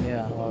roster.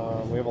 Yeah.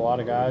 We have a lot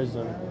of guys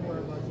in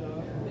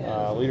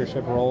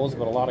leadership roles,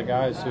 but a lot of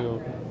guys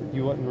who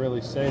you wouldn't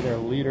really say they're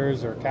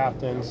leaders or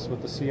captains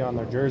with the C on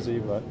their jersey,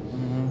 but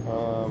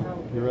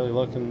you're really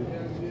looking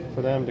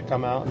for them to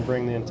come out and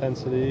bring the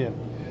intensity and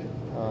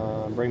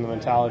bring the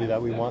mentality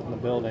that we want in the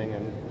building.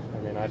 And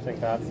I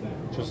think that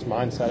just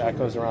mindset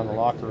echoes around the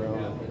locker room.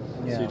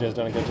 And CJ's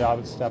done a good job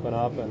at stepping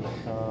up and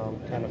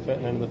kind of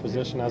fitting into the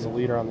position as a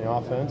leader on the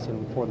offense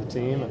and for the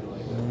team.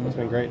 And it's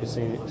been great to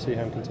see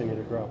him continue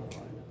to grow.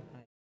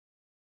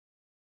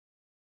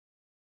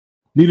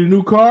 Need a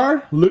new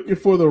car? Looking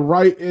for the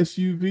right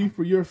SUV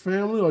for your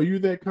family? Or are you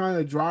that kind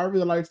of driver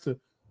that likes to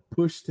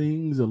push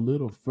things a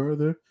little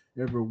further?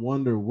 Ever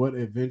wonder what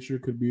adventure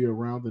could be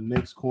around the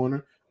next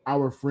corner?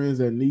 Our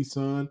friends at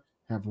Nissan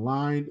have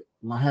a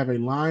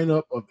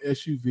lineup of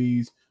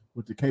SUVs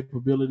with the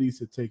capabilities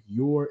to take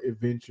your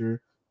adventure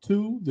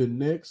to the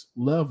next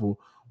level.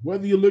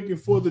 Whether you're looking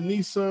for the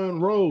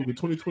Nissan Rogue, the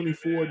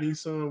 2024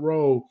 Nissan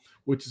Rogue,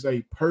 which is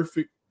a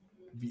perfect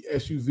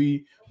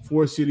SUV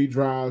for city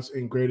drives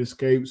and great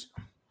escapes,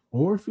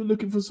 or if you're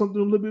looking for something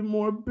a little bit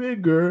more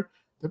bigger,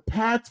 the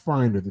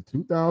Pathfinder, the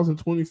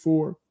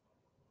 2024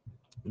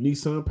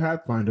 Nissan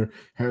Pathfinder,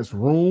 has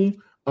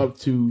room up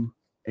to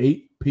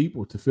 8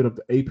 people to fit up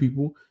to 8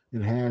 people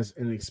and has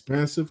an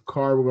expansive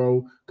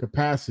cargo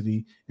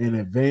capacity and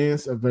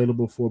advanced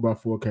available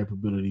 4x4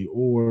 capability.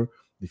 Or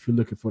if you're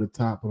looking for the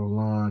top of the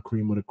line,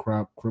 cream of the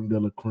crop, creme de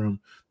la creme,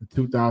 the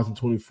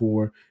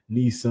 2024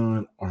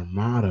 Nissan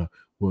Armada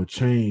will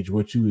change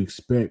what you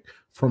expect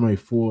from a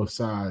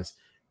full-size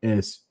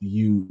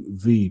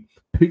SUV.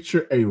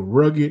 Picture a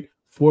rugged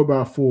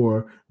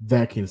 4x4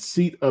 that can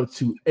seat up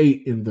to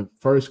 8 in the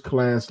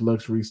first-class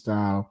luxury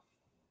style.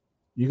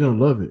 You're going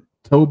to love it.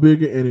 Tow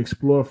bigger and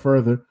explore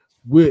further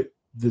with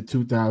the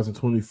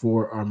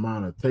 2024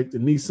 Armada. Take the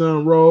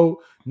Nissan Rogue,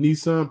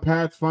 Nissan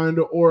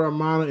Pathfinder, or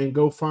Armada and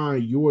go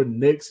find your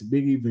next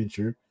big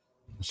adventure.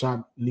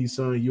 Shop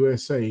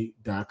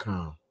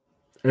NissanUSA.com.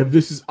 And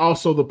this is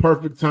also the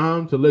perfect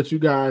time to let you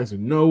guys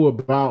know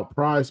about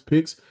Prize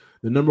Picks,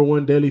 the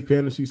 #1 daily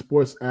fantasy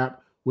sports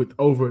app with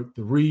over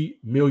 3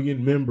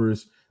 million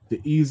members, the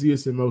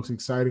easiest and most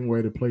exciting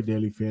way to play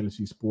daily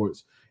fantasy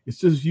sports. It's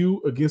just you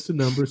against the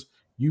numbers.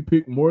 You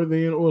pick more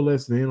than or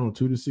less than on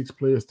 2 to 6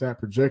 player stat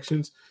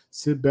projections.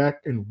 Sit back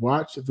and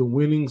watch the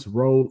winnings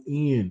roll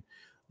in.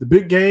 The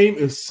big game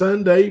is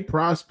Sunday.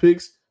 Prize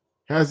Picks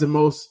has the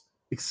most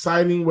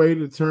exciting way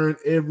to turn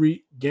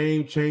every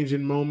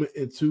game-changing moment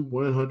into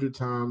 100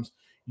 times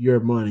your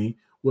money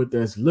with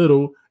as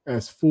little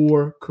as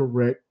 4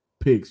 correct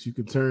picks. You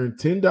can turn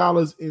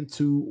 $10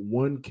 into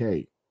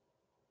 $1K.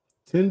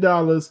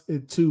 $10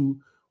 into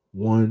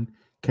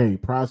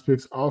 $1K. Prize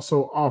Picks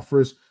also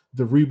offers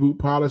the reboot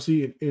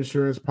policy and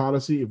insurance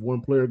policy. If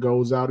one player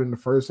goes out in the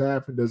first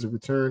half and doesn't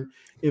return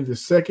in the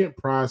second,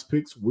 Prize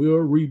Picks will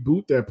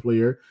reboot that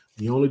player.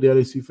 The only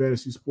daily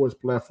fantasy sports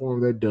platform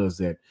that does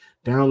that.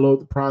 Download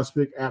the Prize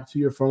Pick app to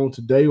your phone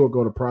today or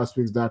go to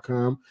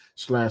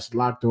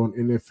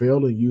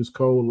prizepicks.com/LockedOnNFL and use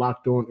code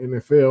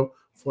LockedOnNFL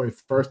for a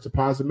first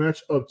deposit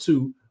match up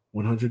to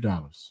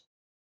 $100.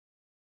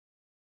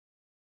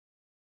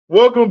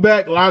 Welcome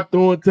back, Locked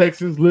On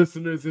Texans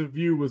listeners and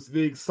viewers.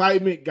 The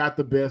excitement got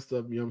the best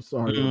of me. I'm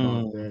sorry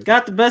about that.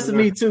 Got the best of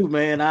me too,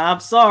 man. I'm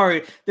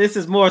sorry. This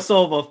is more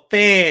so of a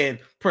fan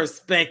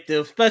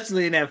perspective,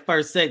 especially in that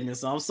first segment.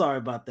 So I'm sorry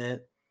about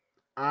that.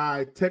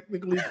 I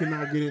technically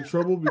cannot get in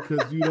trouble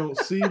because you don't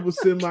see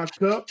what's in my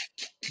cup,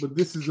 but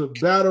this is a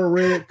Battle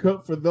Red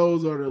Cup for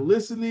those that are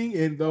listening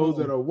and those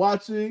that are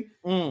watching.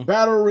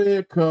 Battle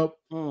Red Cup,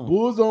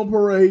 Bulls on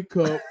Parade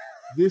Cup.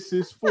 This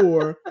is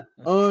for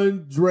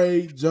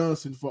Andre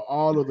Johnson for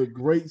all of the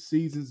great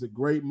seasons, the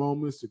great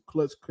moments, the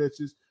clutch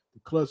catches, the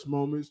clutch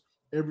moments,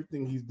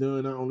 everything he's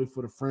done, not only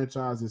for the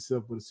franchise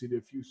itself, but the city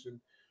of Houston.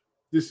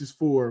 This is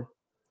for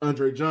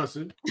Andre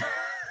Johnson.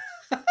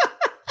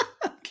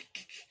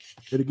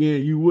 And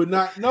again, you would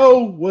not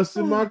know what's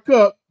in my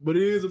cup, but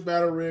it is a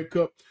Battle Red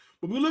Cup.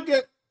 But we look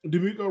at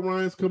D'Amico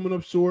Ryans coming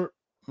up short,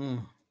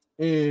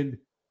 and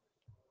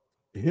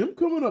him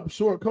coming up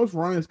short, Coach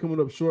Ryans coming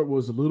up short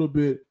was a little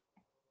bit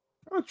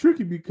kind of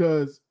tricky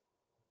because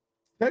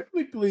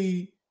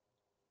technically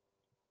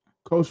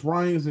Coach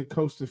Ryans and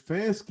Coach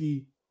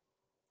Stefanski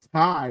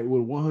tied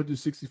with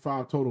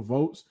 165 total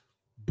votes,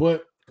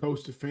 but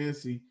Coach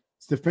Stefanski,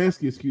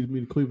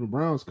 the Cleveland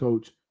Browns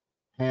coach,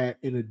 had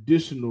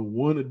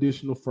one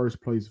additional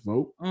first place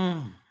vote,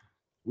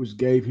 which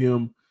gave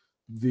him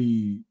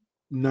the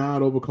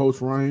nod over Coach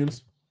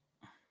Ryans.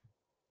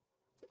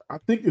 I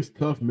think it's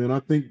tough, man. I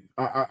think,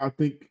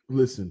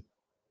 listen,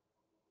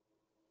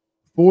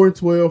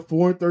 4-12,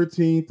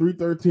 4-13,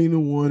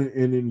 3-13-1,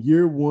 and in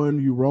year one,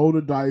 you roll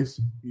the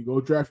dice. You go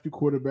draft your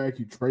quarterback.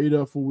 You trade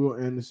up for Will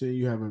Anderson.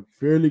 You have a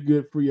fairly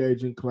good free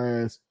agent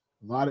class.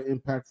 A lot of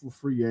impactful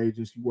free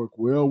agents. You work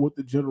well with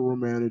the general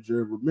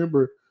manager.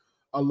 Remember,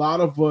 a lot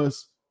of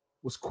us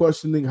was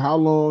questioning how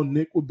long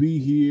Nick would be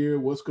here.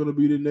 What's going to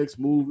be the next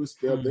move and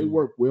step? They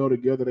work well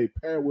together. They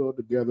pair well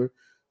together.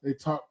 They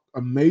talk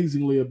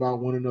amazingly about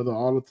one another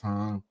all the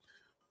time.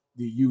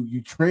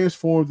 You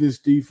transform this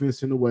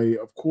defense in a way.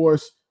 Of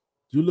course,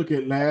 you look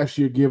at last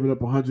year giving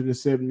up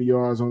 170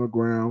 yards on the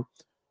ground,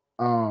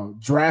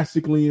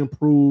 drastically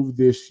improved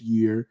this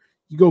year.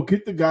 You go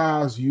get the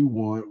guys you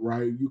want,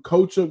 right? You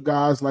coach up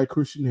guys like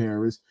Christian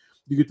Harris.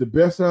 You get the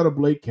best out of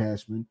Blake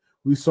Cashman.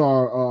 We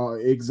saw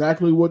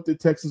exactly what the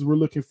Texans were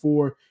looking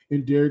for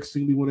in Derek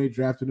Stingley when they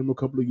drafted him a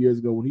couple of years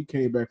ago when he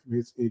came back from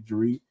his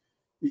injury.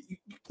 You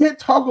can't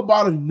talk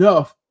about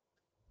enough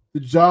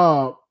the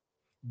job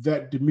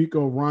that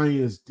DeMeco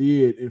Ryans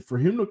did. And for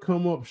him to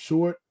come up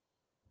short,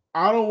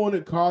 I don't want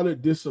to call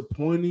it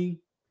disappointing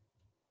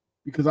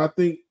because I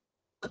think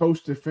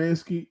Coach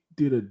Stefanski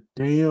did a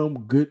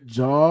damn good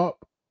job.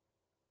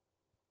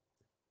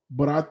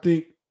 But I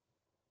think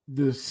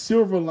the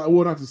silver line,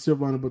 well, not the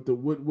silver line, but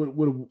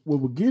what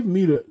would give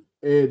me the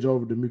edge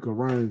over DeMeco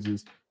Ryans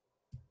is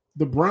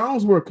the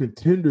Browns were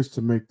contenders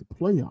to make the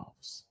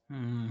playoffs.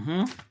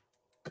 Mm-hmm.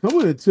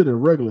 Coming into the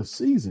regular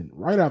season,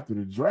 right after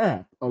the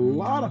draft, a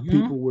lot of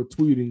people were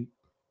tweeting,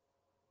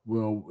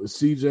 well,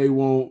 CJ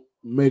won't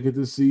make it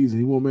this season.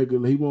 He won't make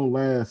it. He won't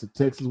last. The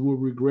Texans will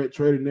regret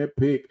trading that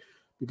pick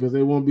because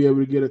they won't be able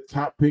to get a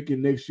top pick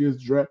in next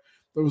year's draft.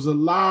 There was a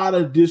lot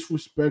of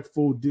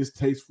disrespectful,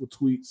 distasteful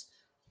tweets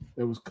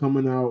that was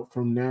coming out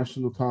from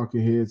national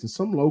talking heads and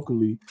some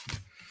locally,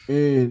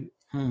 and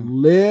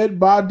led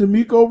by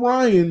DeMeco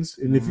Ryans.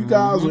 And if you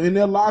guys are in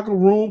that locker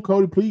room,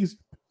 Cody, please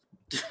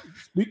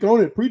speak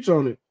on it, preach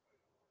on it.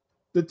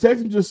 The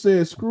Texans just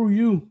said, screw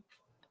you,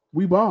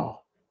 we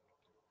ball.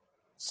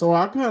 So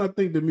I kind of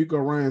think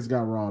DeMeco Ryans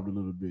got robbed a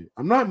little bit.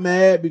 I'm not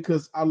mad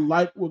because I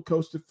like what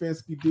Coach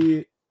Stefanski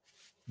did,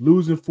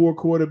 losing 4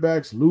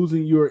 quarterbacks,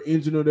 losing your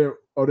engine of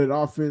that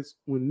offense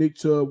when Nick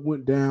Chubb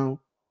went down.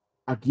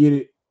 I get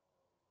it.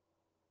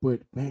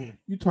 But, man,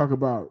 you talk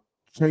about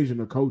changing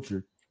the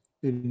culture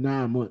in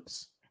 9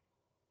 months.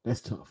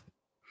 That's tough.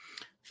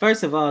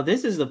 First of all,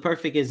 this is the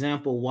perfect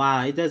example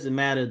why it doesn't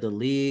matter the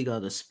league or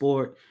the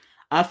sport.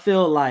 I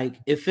feel like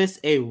if it's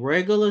a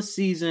regular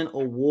season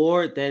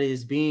award that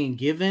is being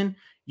given,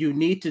 you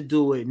need to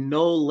do it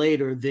no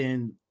later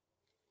than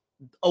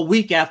a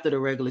week after the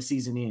regular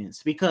season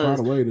ends. Because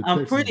by the way,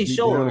 I'm pretty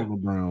sure. The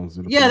Browns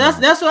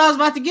that's what I was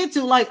about to get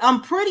to. Like, I'm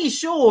pretty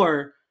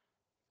sure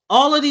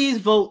all of these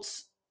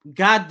votes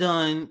got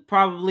done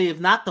probably,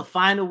 if not the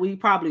final week,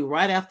 probably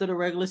right after the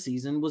regular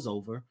season was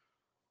over.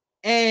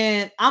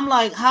 And I'm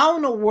like, how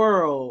in the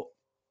world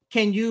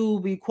can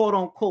you be quote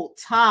unquote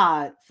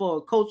tied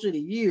for coach of the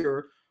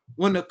year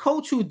when the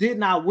coach who did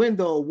not win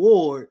the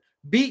award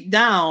beat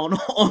down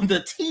on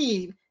the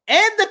team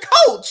and the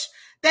coach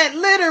that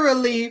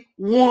literally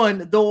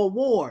won the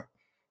award?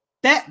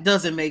 That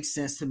doesn't make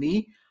sense to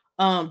me.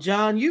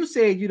 John, you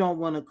said you don't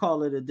want to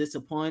call it a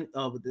disappointment,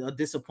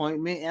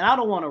 and I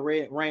don't want to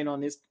rain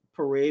on this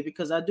parade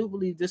because I do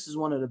believe this is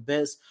one of the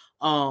best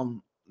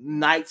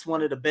nights,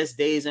 one of the best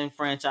days in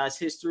franchise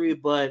history.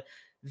 But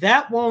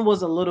that one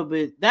was a little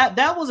bit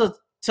that was a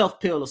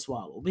tough pill to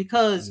swallow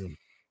because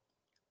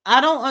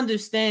I don't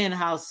understand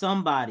how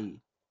somebody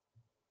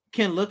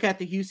can look at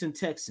the Houston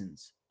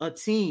Texans, a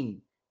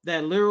team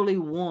that literally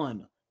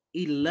won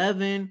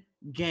 11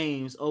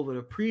 games over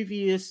the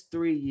previous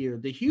 3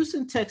 years. The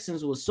Houston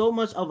Texans was so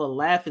much of a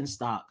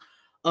laughingstock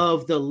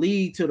of the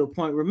league to the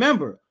point.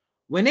 Remember,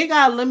 when they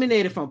got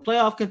eliminated from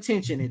playoff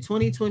contention in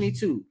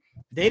 2022,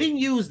 they didn't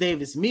use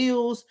Davis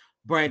Mills,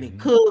 Brandon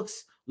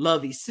Cooks,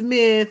 Lovie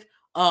Smith,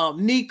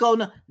 Nico.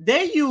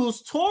 They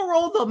used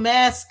Toro the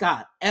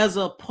mascot as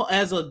a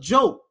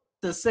joke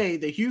to say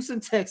the Houston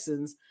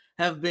Texans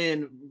have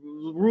been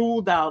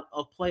ruled out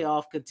of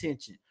playoff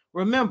contention.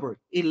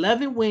 Remember,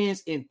 11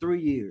 wins in 3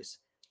 years.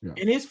 Yeah.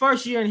 In his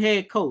first year in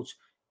head coach,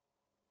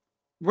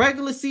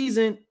 regular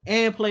season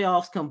and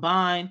playoffs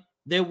combined,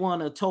 they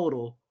won a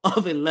total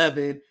of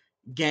 11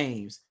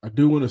 games. I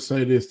do want to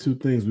say this 2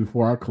 things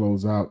before I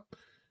close out.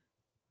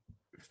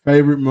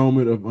 Favorite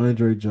moment of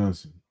Andre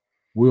Johnson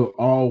will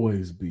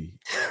always be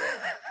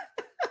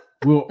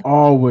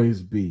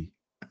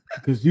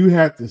because you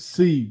have to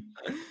see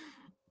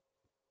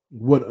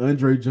what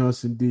Andre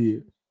Johnson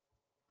did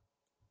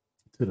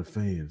to the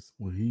fans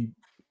when he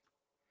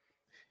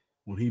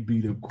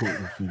beat up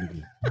Courtney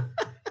Finnegan.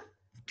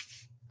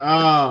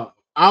 I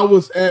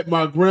was at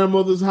my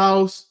grandmother's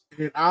house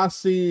and I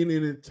seen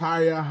an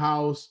entire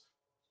house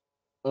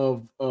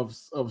of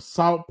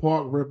South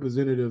Park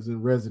representatives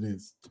and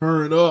residents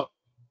turn up.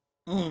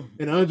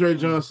 And Andre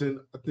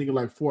Johnson, I think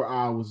like 4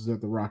 hours was at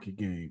the Rocket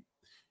game.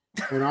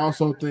 And I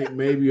also think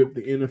maybe if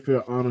the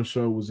NFL Honor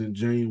Show was in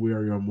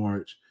January or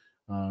March,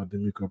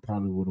 DeMeco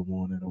probably would have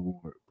won that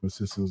award. But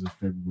since it was in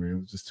February,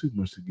 it was just too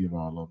much to give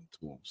all of them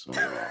to him. So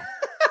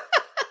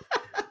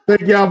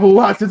Thank y'all for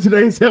watching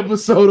today's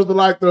episode of the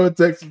Locked On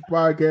Texans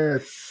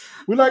podcast.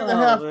 We like to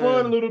have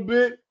fun a little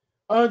bit.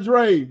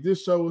 Andre,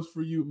 this show is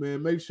for you,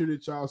 man. Make sure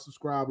that y'all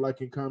subscribe,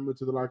 like, and comment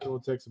to the Locked On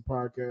Texans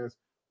podcast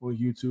on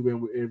YouTube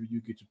and wherever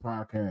you get your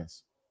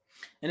podcasts.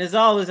 And as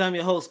always, I'm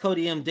your host,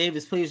 Cody M.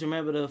 Davis. Please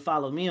remember to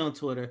follow me on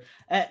Twitter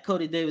at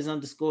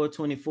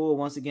CodyDavis_24.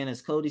 Once again,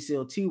 it's Cody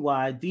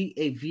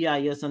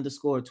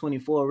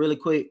COTYDAVIS_24. Really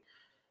quick,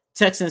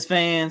 Texans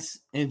fans,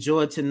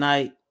 enjoy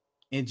tonight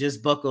and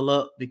just buckle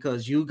up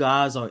because you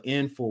guys are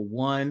in for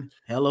one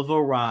hell of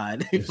a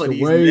ride. It's for a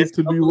these way next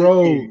to be couple of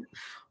rolled. years.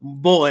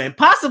 Boy, and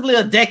possibly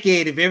a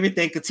decade if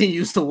everything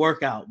continues to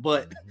work out.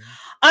 But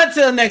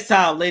until next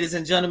time, ladies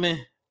and gentlemen,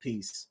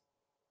 peace.